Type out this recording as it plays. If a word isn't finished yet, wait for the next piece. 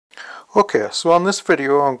Okay, so on this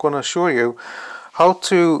video I'm going to show you how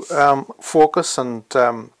to focus and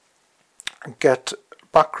get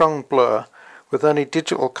background blur with any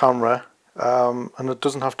digital camera, and it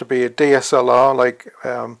doesn't have to be a DSLR like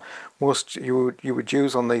most you would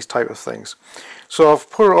use on these type of things. So I've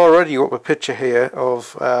put already up a picture here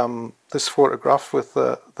of this photograph with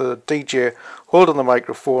the DJ holding the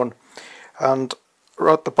microphone, and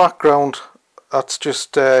at the background that's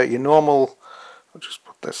just your normal, I'll just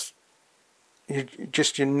put this,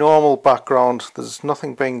 just your normal background. There's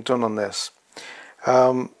nothing being done on this.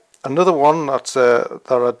 Another one that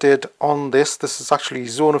I did on this is actually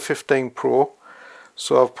Zoner 15 Pro.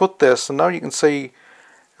 So I've put this, and now you can see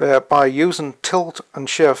by using tilt and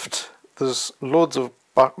shift there's loads of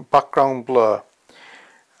background blur,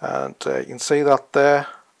 and you can see that there,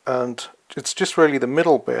 and it's just really the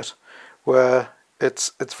middle bit where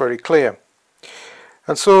it's very clear.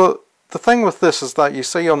 And so the thing with this is that you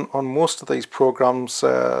see on most of these programs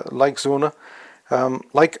like Zoner,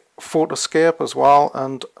 like Photoscape as well,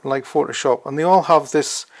 and like Photoshop, and they all have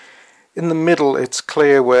this in the middle. It's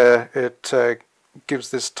clear where it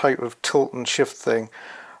gives this type of tilt and shift thing,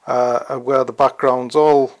 where the background's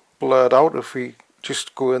all blurred out. If we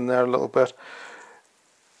just go in there a little bit,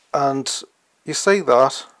 and you see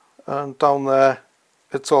that, and down there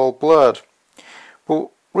it's all blurred. But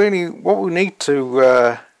really what we need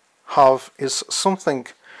to have is something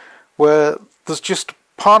where there's just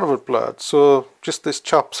part of it blurred, so just this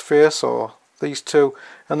chap's face or these two,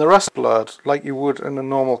 and the rest blurred like you would in a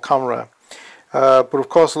normal camera. But of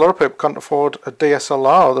course a lot of people can't afford a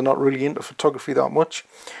DSLR, they're not really into photography that much.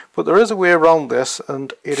 But there is a way around this,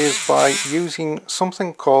 and it is by using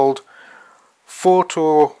something called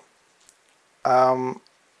Fotor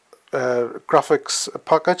graphics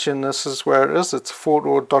package, and this is where it is. It's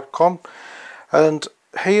Fotor.com, and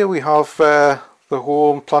here we have the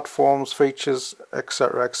home, platforms, features,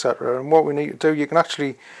 etc, etc. And what we need to do, you can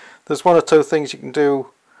actually, there's one or two things you can do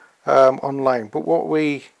online, but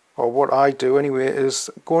what I do anyway is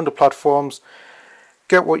go into platforms,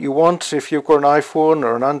 get what you want. If you've got an iPhone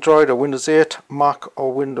or an Android or Windows 8, Mac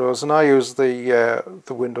or Windows, and I use the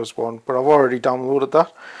Windows one, but I've already downloaded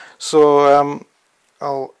that. So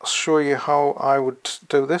I'll show you how I would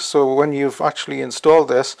do this. So when you've actually installed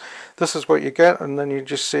this is what you get, and then you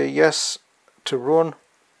just say yes to run,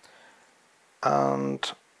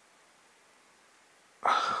 and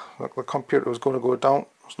look, the computer was going to go down,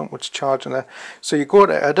 there's not much charge in there. So you go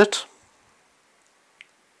to edit,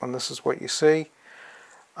 and this is what you see,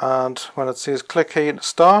 and when it says click here to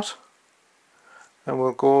start, and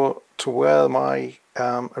we'll go to where my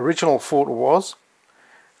original photo was,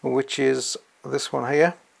 which is this one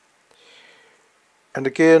here. And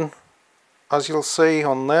again, as you'll see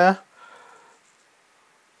on there,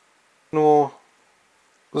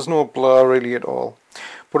 there's no blur really at all.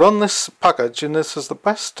 But on this package, and this is the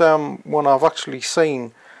best one I've actually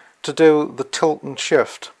seen to do the tilt and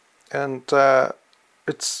shift, and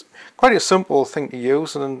it's quite a simple thing to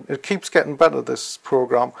use, and it keeps getting better, this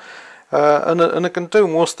program, and it can do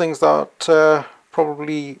most things that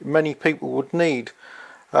probably many people would need.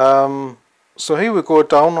 So here we go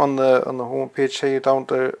down on the home page here, down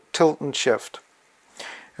to tilt and shift,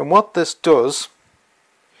 and what this does,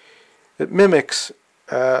 it mimics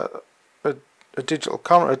a digital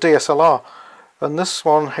camera, a DSLR, and this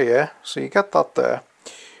one here, so you get that there,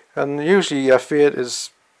 and usually F8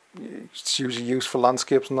 it's usually used for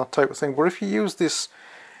landscapes and that type of thing. But if you use this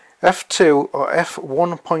F2 or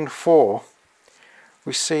F1.4,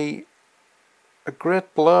 we see a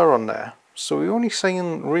great blur on there. So we're only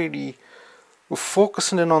seeing really, we're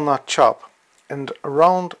focusing in on that chap, and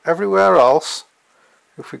around everywhere else,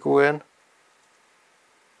 if we go in,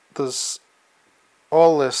 there's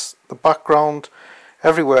all this, the background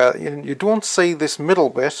everywhere. You don't see this middle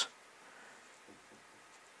bit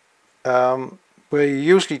where you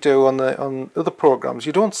usually do on other programs.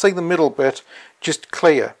 You don't see the middle bit just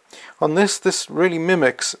clear. On this really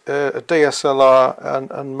mimics a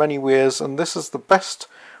DSLR in many ways, and this is the best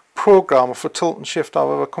program for tilt and shift I've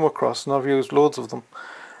ever come across, and I've used loads of them.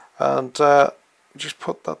 And just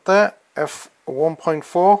put that there,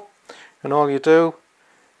 F1.4, and all you do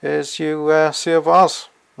is you save as,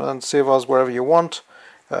 and save as wherever you want.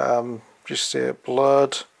 Just say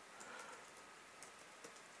blurred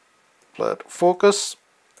focus,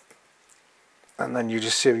 and then you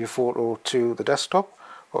just save your photo to the desktop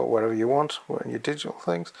or wherever you want, in your digital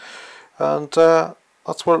things, and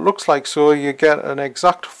that's what it looks like. So you get an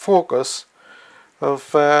exact focus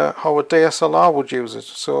of how a DSLR would use it.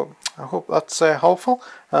 So I hope that's helpful,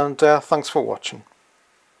 and thanks for watching.